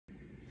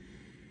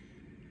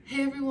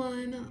Hey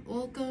everyone,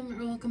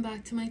 welcome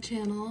back to my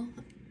channel.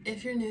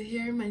 If you're new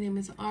here, my name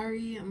is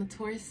Ari. I'm a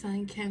Taurus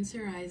Sun,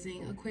 Cancer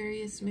Rising,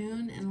 Aquarius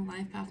Moon, and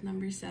Life Path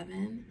number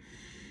 7.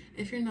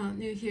 If you're not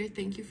new here,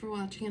 thank you for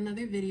watching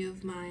another video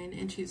of mine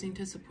and choosing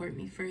to support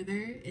me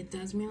further. It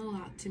does mean a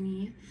lot to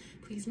me.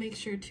 Please make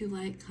sure to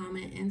like,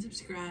 comment, and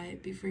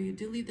subscribe before you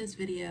do leave this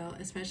video,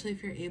 especially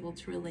if you're able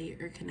to relate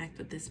or connect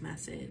with this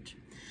message.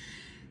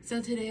 So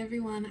today,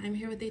 everyone, I'm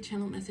here with a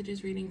channel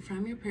messages reading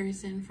from your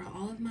person for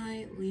all of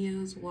my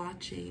Leos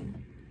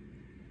watching.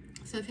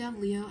 So if you have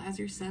Leo as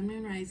your Sun,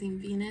 Moon, Rising,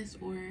 Venus,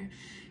 or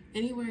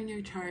anywhere in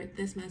your chart,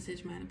 this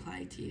message might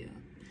apply to you.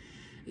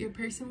 Your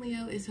person,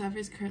 Leo, is whoever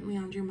is currently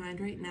on your mind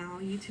right now.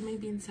 You two may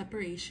be in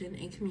separation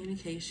and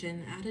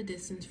communication at a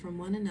distance from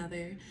one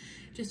another.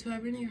 Just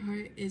whoever in your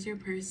heart is your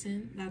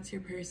person, that's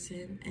your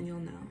person, and you'll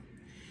know.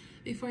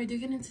 Before I do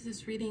get into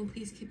this reading,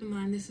 please keep in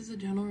mind this is a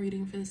general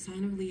reading for the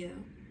sign of Leo.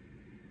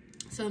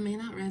 So it may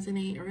not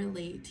resonate or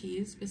relate to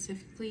you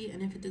specifically,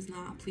 and if it does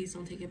not, please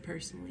don't take it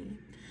personally.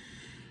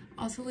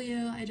 Also,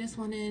 Leo, I just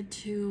wanted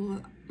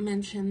to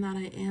mention that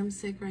I am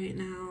sick right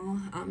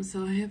now,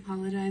 so I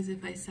apologize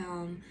if I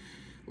sound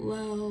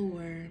low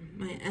or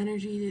my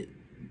energy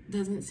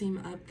doesn't seem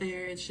up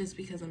there. It's just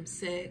because I'm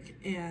sick,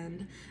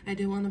 and I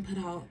did want to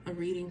put out a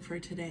reading for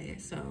today,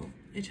 so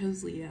I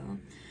chose Leo.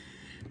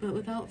 But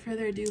without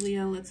further ado,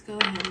 Leo, let's go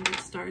ahead and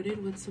get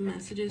started with some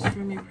messages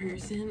from your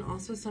person.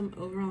 Also, some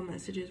overall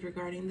messages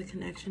regarding the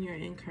connection you're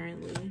in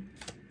currently.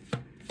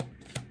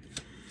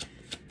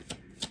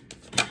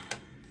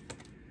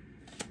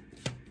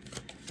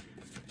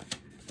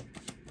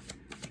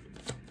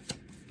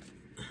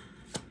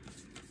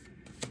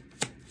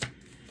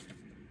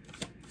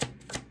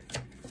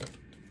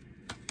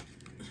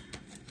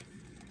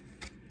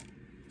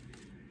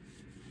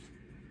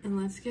 And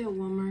let's get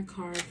one more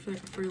card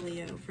for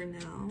Leo for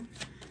now.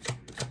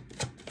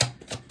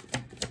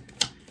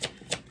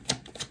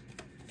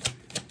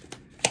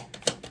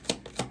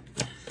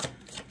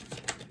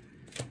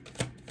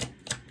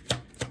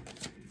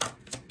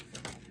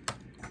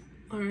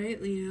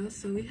 Alright, Leo,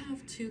 so we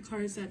have 2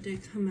 cards that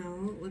did come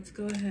out. Let's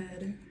go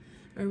ahead,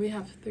 or we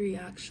have 3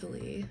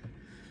 actually.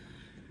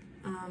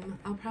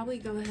 I'll probably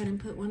go ahead and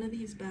put one of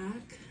these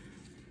back.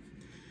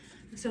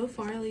 So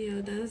far, Leo,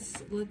 it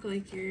does look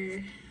like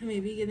you're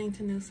maybe getting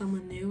to know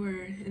someone new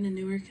or in a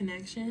newer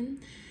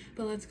connection.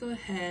 But let's go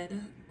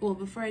ahead. Well,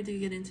 before I do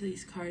get into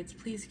these cards,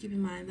 please keep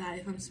in mind that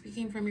if I'm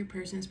speaking from your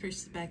person's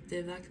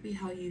perspective, that could be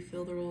how you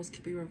feel. The roles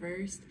could be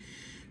reversed.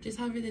 Just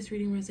however this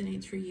reading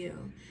resonates for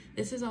you.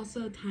 This is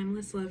also a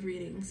timeless love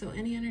reading, so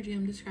any energy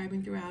I'm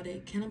describing throughout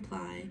it can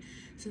apply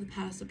to the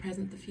past, the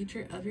present, the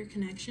future of your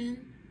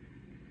connection.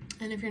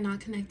 And if you're not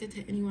connected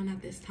to anyone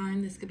at this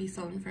time, this could be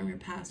someone from your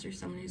past or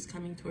someone who's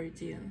coming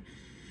towards you.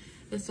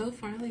 But so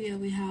far, Leo,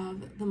 we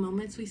have the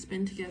moments we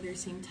spend together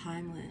seem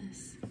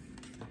timeless.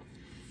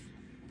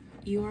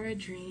 You are a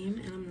dream,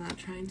 and I'm not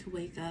trying to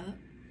wake up.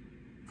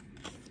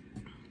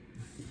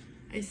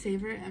 I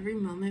savor every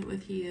moment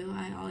with you.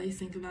 I always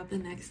think about the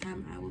next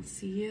time I will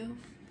see you.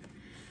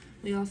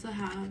 We also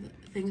have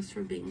thanks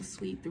for being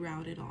sweet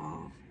throughout it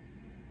all.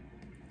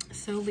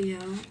 So Leo,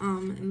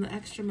 in the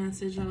extra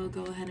message that I'll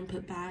go ahead and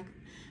put back,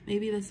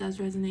 maybe this does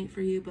resonate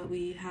for you, but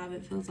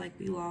it feels like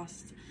we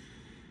lost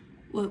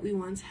what we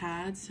once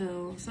had.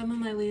 So some of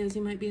my Leos,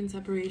 you might be in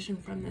separation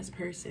from this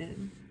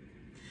person.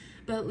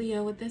 But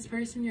Leo, with this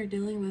person you're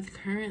dealing with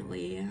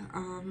currently,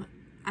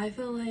 I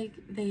feel like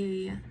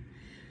they're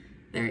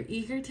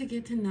eager to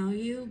get to know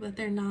you, but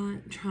they're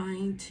not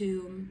trying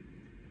to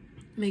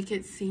make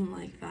it seem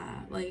like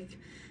that. Like,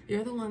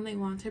 you're the one they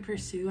want to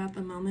pursue at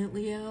the moment,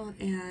 Leo,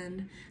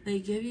 and they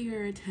give you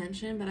your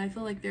attention, but I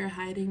feel like they're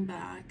hiding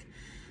back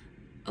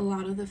a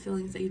lot of the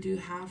feelings they do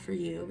have for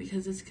you,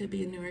 because this could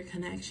be a newer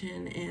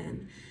connection.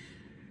 And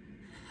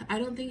I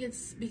don't think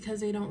it's because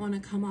they don't want to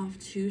come off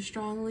too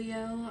strong,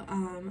 Leo.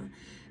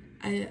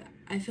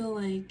 I feel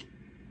like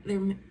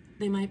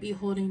they might be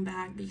holding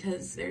back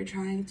because they're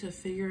trying to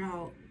figure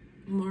out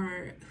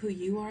more who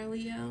you are,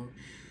 Leo.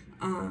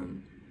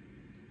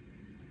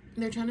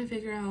 They're trying to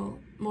figure out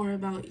more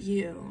about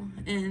you,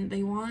 and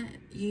they want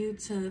you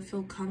to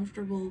feel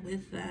comfortable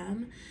with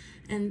them.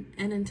 And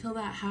until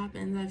that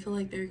happens, I feel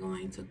like they're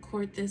going to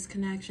court this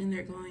connection.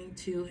 They're going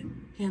to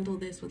handle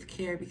this with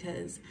care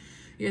because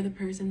you're the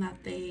person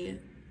that they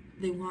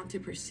want to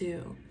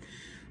pursue.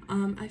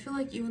 I feel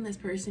like you and this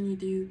person, you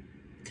do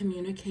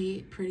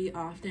communicate pretty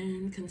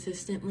often,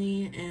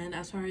 consistently, and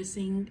as far as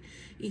seeing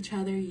each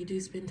other, you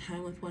do spend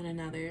time with one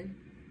another.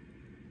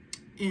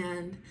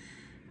 And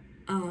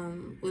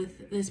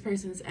with this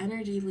person's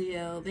energy,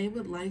 Leo, they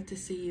would like to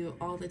see you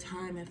all the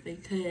time if they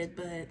could,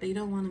 but they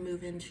don't want to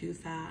move in too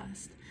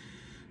fast.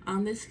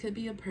 This could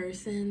be a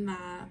person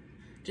that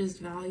just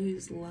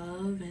values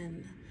love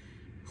and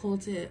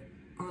holds it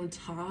on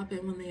top,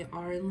 and when they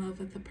are in love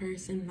with the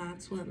person,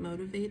 that's what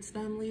motivates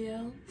them,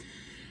 Leo.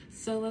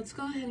 So let's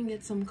go ahead and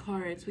get some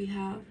cards. We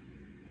have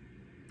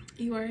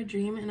You Are a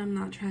Dream, and I'm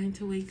Not Trying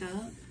to Wake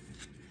Up.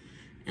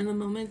 And the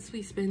moments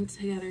we spend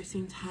together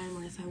seem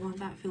timeless. I want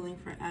that feeling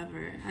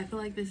forever. I feel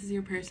like this is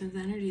your person's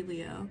energy,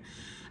 Leo.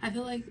 I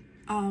feel like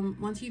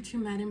once you two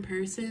met in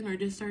person or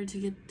just started to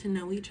get to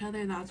know each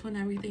other, that's when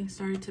everything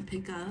started to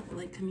pick up,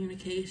 like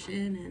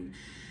communication and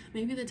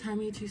maybe the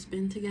time you two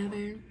spend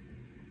together,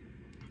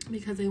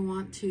 because they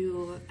want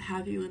to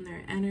have you in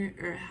their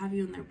have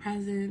you in their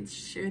presence,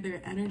 share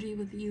their energy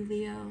with you,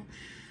 Leo.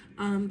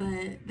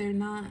 But they're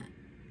not.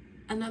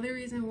 Another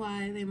reason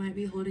why they might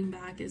be holding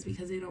back is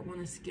because they don't want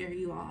to scare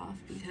you off,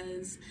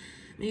 because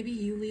maybe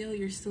you, Leo,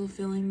 you're still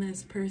feeling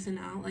this person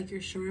out, like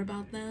you're sure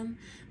about them.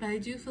 But I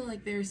do feel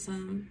like there's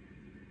some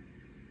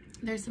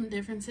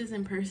differences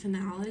in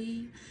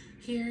personality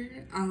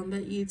here,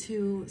 but you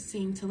two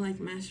seem to like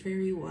mesh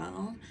very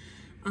well.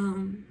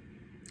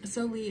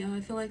 So Leo,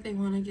 I feel like they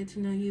want to get to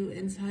know you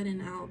inside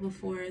and out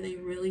before they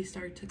really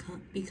start to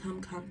become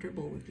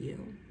comfortable with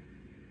you.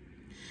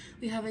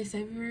 We have a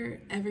savor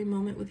every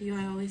moment with you.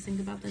 I always think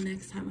about the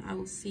next time I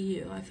will see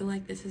you. I feel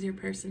like this is your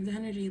person's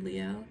energy,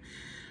 Leo.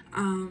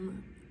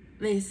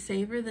 They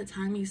savor the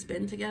time you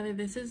spend together.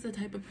 This is the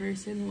type of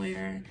person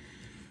where,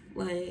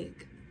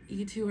 like,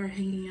 you two are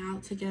hanging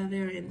out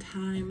together and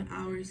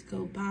hours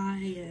go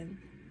by, and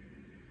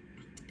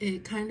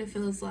it kind of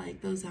feels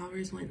like those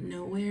hours went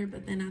nowhere,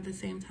 but then at the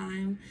same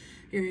time,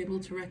 you're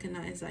able to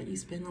recognize that you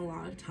spend a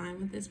lot of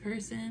time with this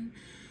person.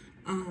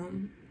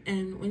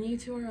 And when you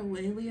two are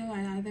away, Leo,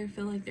 I either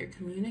feel like they're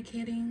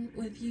communicating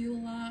with you a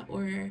lot,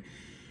 or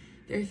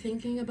they're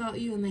thinking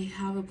about you and they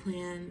have a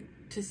plan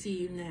to see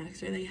you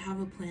next, or they have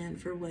a plan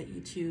for what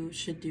you two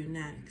should do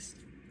next.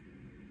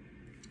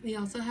 They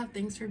also have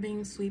thanks for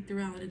being sweet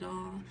throughout it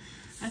all.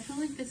 I feel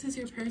like this is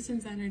your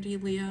person's energy,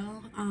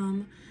 Leo.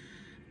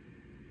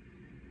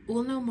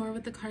 We'll know more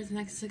with the cards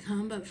next to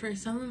come, but for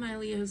some of my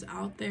Leos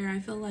out there, I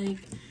feel like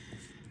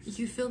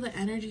you feel the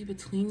energy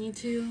between you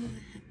two,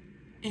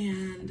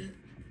 and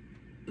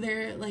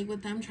they're like,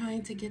 with them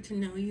trying to get to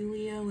know you,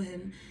 Leo,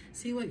 and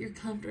see what you're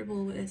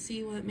comfortable with,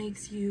 see what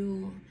makes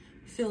you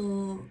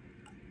feel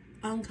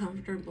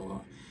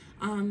uncomfortable.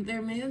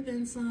 There may have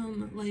been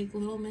some like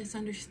little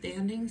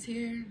misunderstandings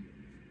here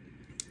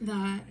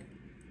that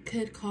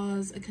could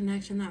cause a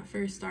connection that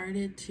first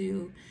started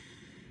to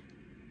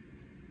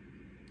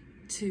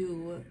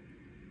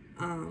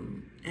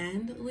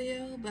end,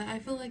 Leo. But I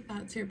feel like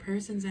that's your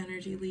person's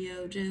energy,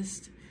 Leo,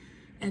 just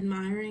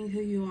admiring who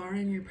you are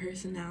and your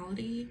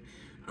personality.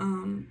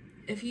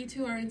 If you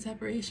two are in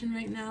separation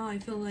right now, I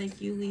feel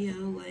like you,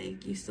 Leo,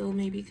 like you still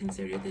maybe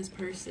consider this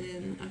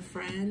person a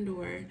friend,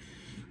 or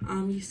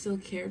you still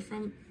care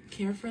for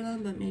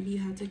them, but maybe you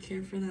had to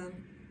care for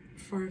them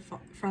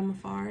from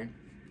afar.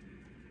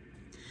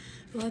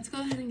 But let's go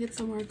ahead and get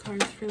some more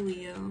cards for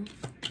Leo.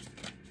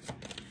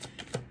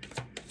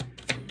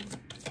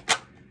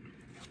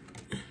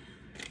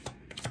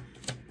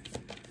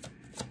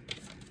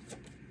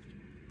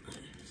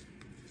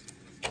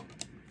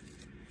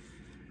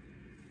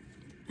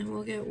 And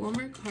we'll get one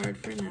more card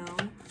for now.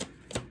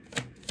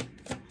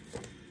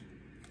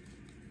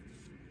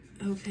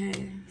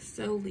 Okay,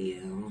 so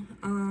Leo,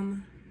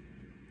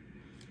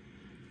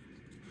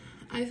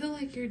 I feel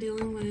like you're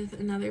dealing with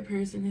another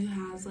person who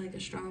has like a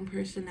strong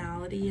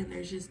personality, and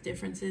there's just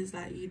differences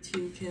that you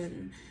two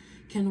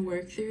can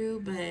work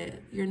through,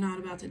 but you're not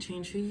about to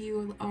change who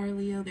you are,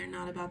 Leo. They're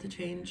not about to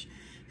change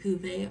who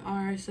they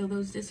are. So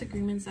those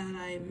disagreements that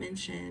I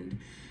mentioned,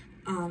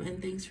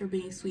 and thanks for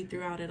being sweet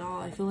throughout it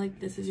all, I feel like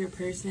this is your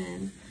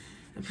person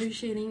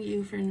appreciating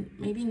you for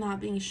maybe not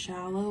being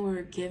shallow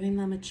or giving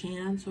them a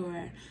chance,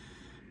 or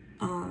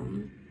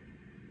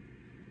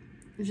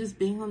just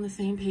being on the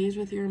same page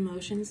with your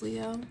emotions,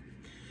 Leo.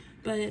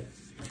 But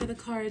for the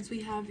cards,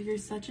 we have, you're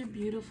such a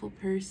beautiful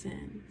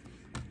person.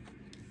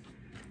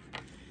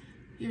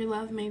 Your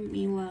love made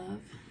me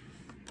love.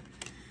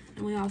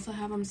 And we also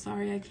have, I'm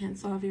sorry I can't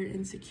solve your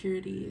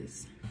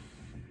insecurities.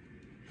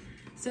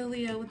 So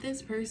Leo, with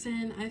this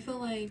person, I feel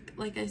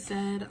like I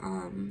said,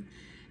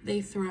 they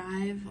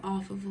thrive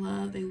off of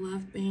love. They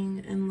love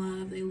being in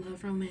love. They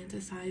love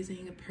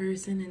romanticizing a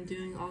person and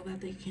doing all that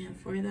they can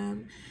for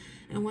them.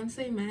 And once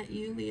they met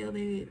you, Leo,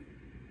 they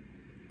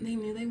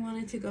knew they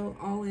wanted to go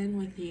all in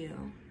with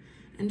you.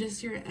 And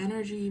just your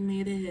energy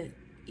made it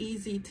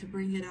easy to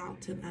bring it out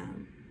to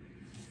them.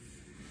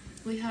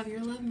 We have,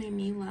 your love made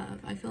me love.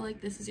 I feel like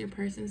this is your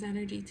person's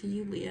energy to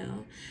you,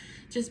 Leo.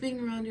 Just being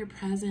around your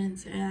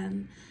presence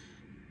and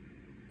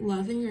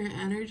loving your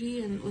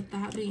energy. And with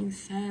that being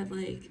said,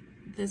 like,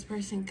 this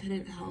person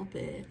couldn't help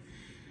it.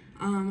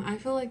 I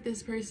feel like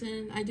this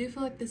person, I do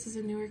feel like this is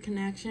a newer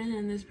connection,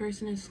 and this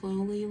person is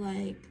slowly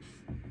like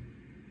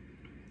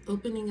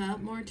opening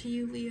up more to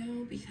you,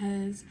 Leo,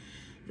 because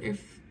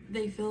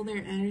they feel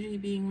their energy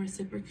being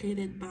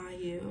reciprocated by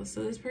you.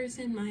 So this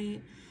person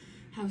might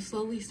have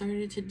slowly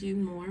started to do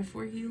more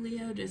for you,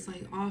 Leo, just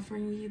like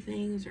offering you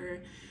things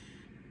or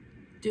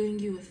doing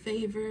you a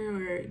favor,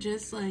 or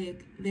just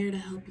like there to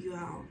help you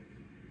out.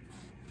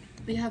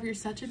 We have, you're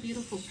such a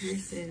beautiful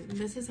person.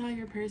 This is how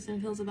your person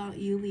feels about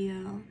you,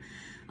 Leo.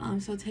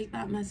 So take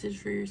that message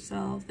for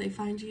yourself. They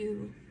find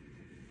you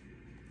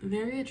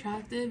very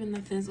attractive in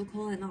the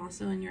physical and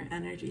also in your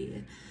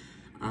energy.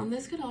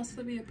 This could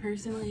also be a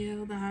person,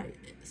 Leo, that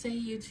say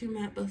you two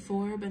met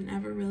before but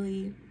never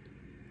really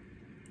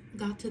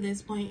got to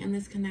this point in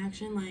this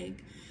connection.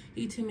 Like,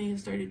 you two may have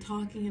started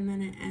talking and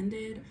then it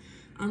ended.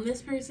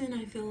 This person,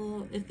 I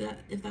feel, if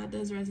that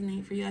does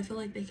resonate for you, I feel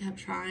like they kept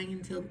trying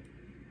until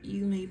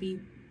you maybe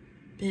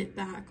bit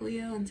back,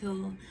 Leo,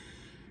 until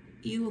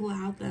you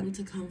allowed them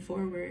to come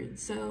forward.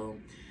 So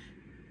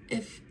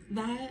if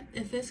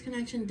this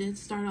connection did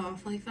start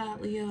off like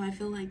that, Leo, I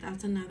feel like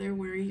that's another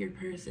worry your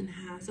person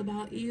has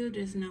about you,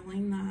 just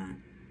knowing that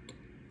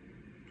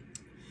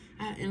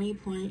at any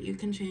point you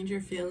can change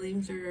your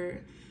feelings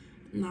or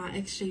not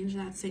exchange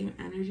that same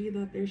energy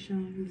that they're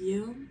showing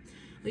you.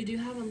 We do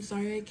have, I'm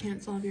sorry I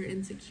can't solve your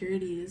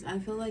insecurities. I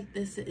feel like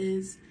this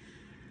is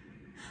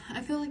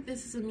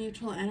a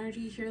mutual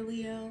energy here,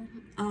 Leo.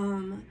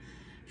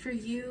 For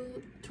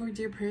you towards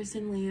your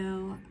person,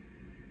 Leo,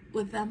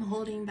 with them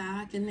holding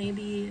back, and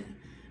maybe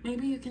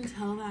you can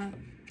tell that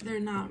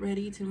they're not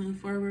ready to move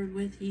forward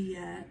with you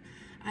yet.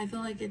 I feel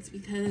like it's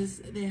because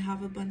they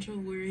have a bunch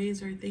of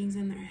worries or things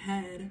in their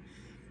head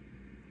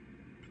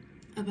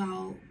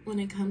about when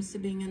it comes to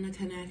being in a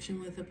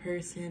connection with a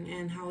person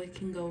and how it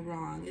can go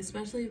wrong,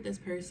 especially if this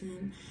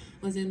person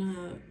was in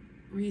a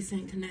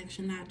recent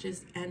connection that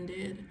just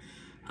ended.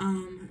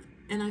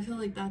 And I feel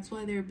like that's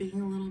why they're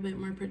being a little bit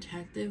more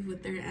protective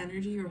with their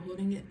energy or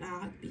holding it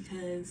back,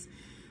 because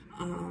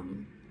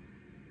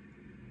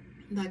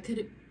that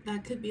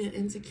could be an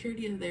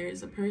insecurity of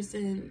theirs,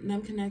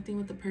 them connecting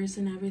with the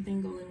person,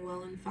 everything going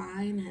well and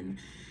fine, and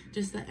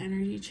just the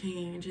energy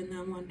change and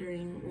them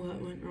wondering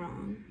what went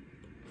wrong.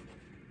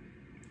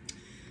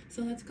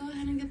 So let's go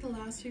ahead and get the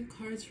last few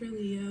cards for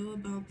Leo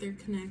about their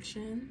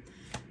connection.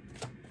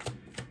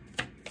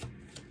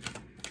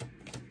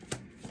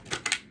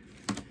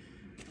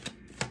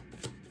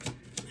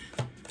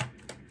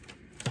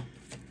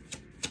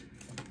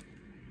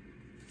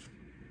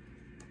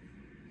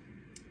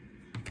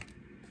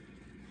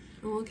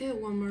 And we'll get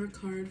one more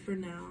card for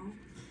now.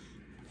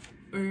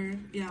 Or,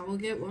 yeah, we'll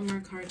get one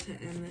more card to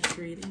end this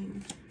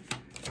reading.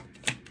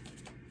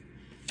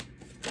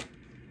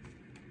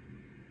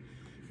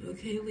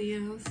 Okay,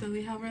 Leo, so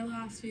we have our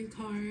last few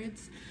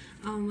cards.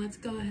 Let's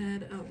go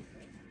ahead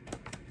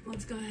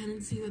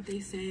and see what they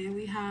say.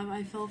 We have,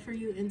 I fell for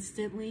you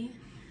instantly.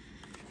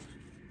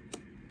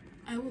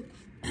 I will,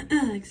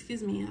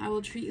 excuse me, I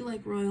will treat you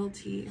like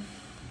royalty.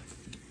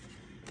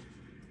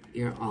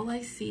 You're all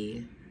I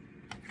see.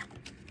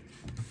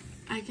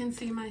 I can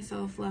see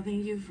myself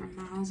loving you from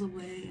miles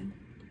away.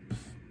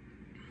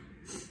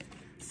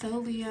 So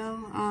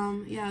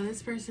Leo, yeah,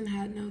 this person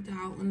had no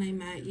doubt when they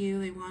met you.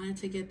 They wanted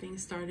to get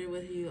things started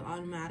with you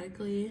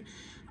automatically.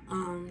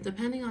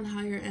 Depending on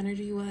how your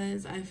energy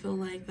was, I feel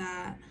like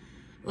that,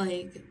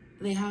 like,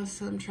 they have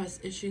some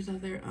trust issues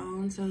of their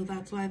own. So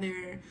that's why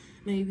they're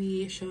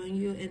maybe showing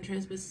you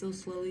interest but still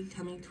slowly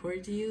coming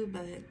towards you.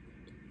 But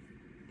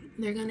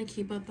they're going to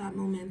keep up that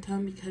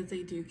momentum because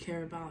they do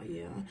care about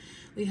you.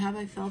 We have,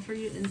 I fell for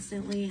you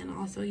instantly, and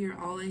also you're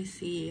all I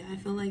see. I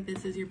feel like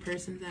this is your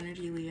person's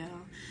energy,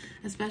 Leo.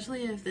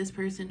 Especially if this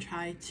person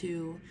tried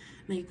to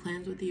make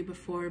plans with you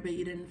before, but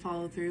you didn't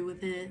follow through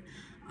with it.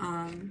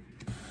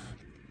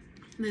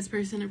 This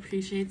person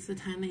appreciates the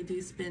time they do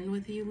spend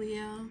with you,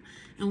 Leo.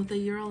 And with the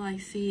you're all I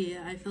see,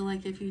 I feel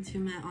like if you two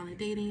met on a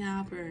dating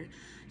app, or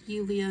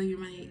you, Leo, you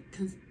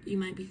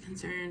might be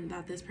concerned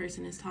that this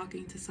person is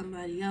talking to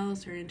somebody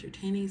else or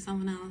entertaining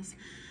someone else.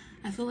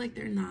 I feel like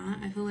they're not.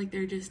 I feel like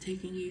they're just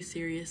taking you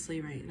seriously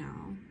right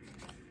now.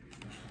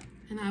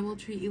 And I will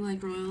treat you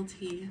like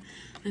royalty.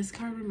 This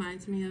card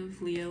reminds me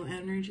of Leo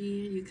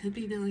energy. You could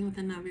be dealing with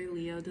another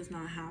Leo. Does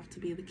not have to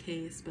be the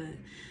case, but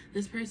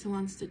this person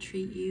wants to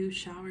treat you,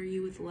 shower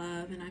you with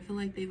love, and I feel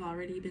like they've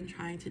already been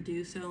trying to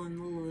do so in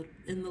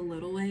the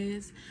little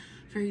ways.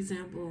 For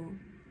example,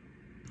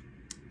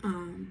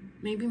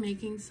 maybe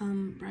making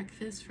some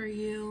breakfast for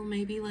you,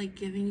 maybe like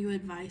giving you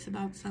advice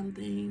about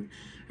something,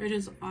 or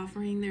just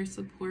offering their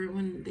support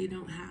when they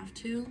don't have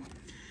to.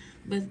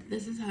 But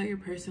this is how your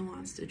person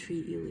wants to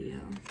treat you, Leo.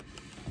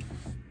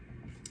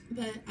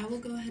 But I will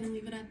go ahead and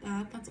leave it at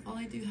that. That's all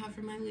I do have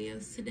for my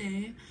Leos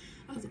today.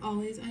 As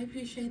always, I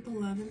appreciate the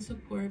love and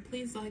support.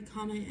 Please like,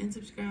 comment, and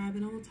subscribe,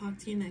 and I will talk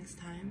to you next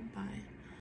time. Bye.